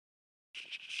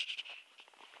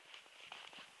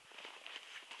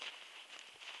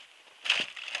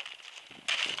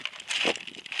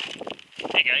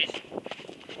Hey guys,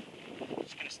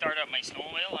 just going to start up my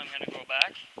snowmobile. I'm going to go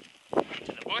back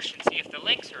to the bush and see if the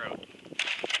lynx are out.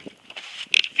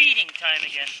 Feeding time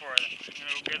again for them. I'm going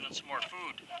to go give them some more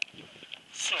food.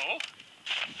 So,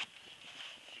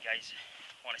 if you guys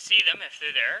want to see them, if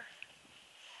they're there,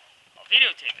 I'll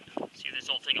videotape it. See if this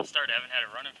whole thing will start. I haven't had it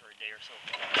running for a day or so.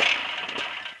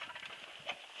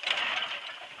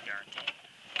 Guaranteed.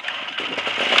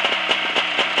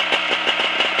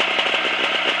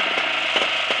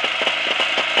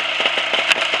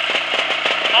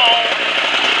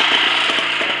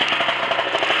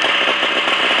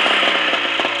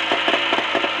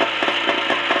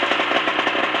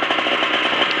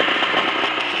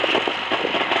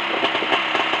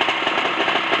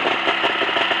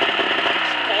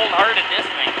 At this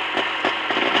thing.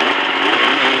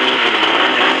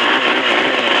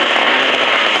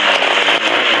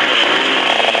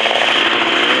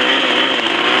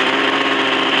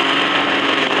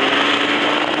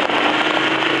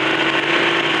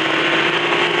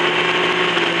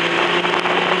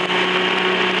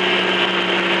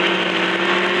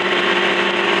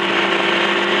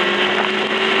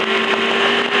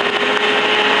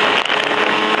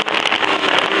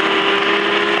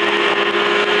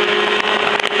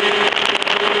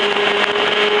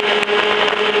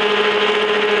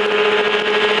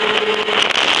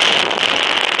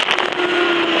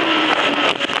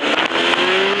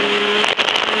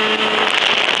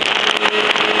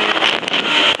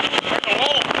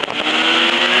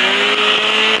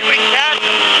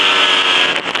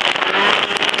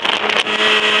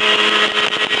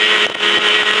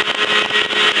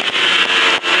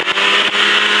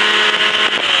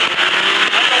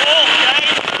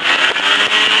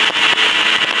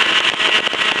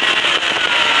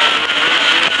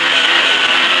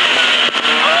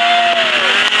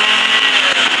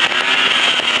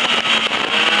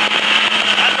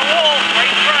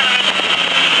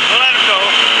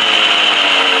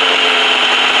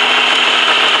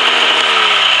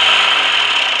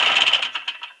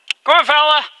 Come on,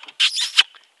 fella!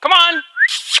 Come on!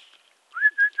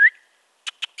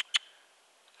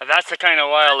 That's the kind of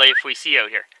wildlife we see out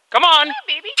here. Come on! Hey,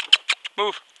 baby.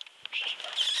 Move.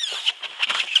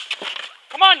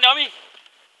 Come on, dummy!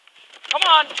 Come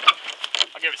on!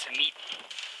 I'll give it some meat.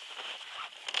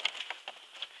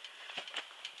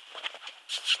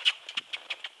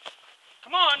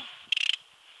 Come on!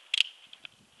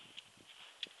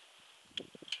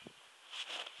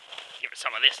 Give it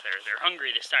some of this there. They're hungry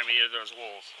this time of year, those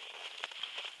wolves.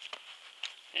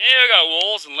 Yeah, we got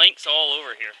wolves and lynx all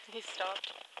over here. He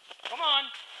stopped. Come on!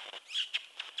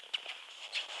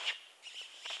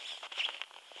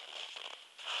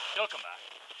 He'll come back.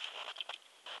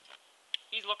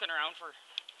 He's looking around for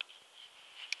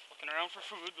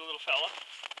food, the little fella.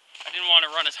 I didn't want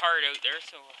to run his hard out there,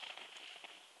 so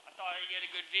I thought I'd get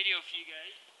a good video for you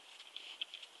guys.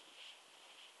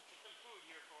 Get some food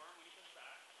here for him when he comes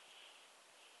back.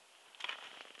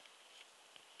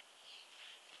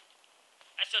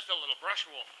 That's just a little brush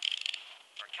wolf,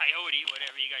 or coyote,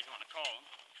 whatever you guys want to call him.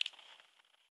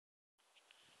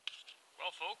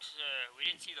 Well, folks, we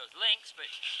didn't see those lynx, but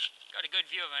got a good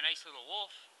view of a nice little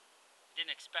wolf.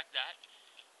 Didn't expect that.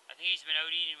 I think he's been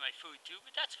out eating my food too,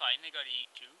 but that's fine. They got to eat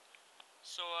too.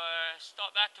 So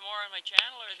stop back tomorrow on my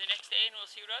channel or the next day, and we'll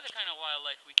see what other kind of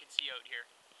wildlife we can see out here.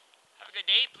 Have a good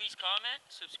day. Please comment,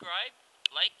 subscribe,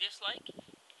 like, dislike.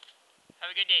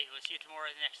 Have a good day. We'll see you tomorrow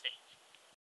or the next day.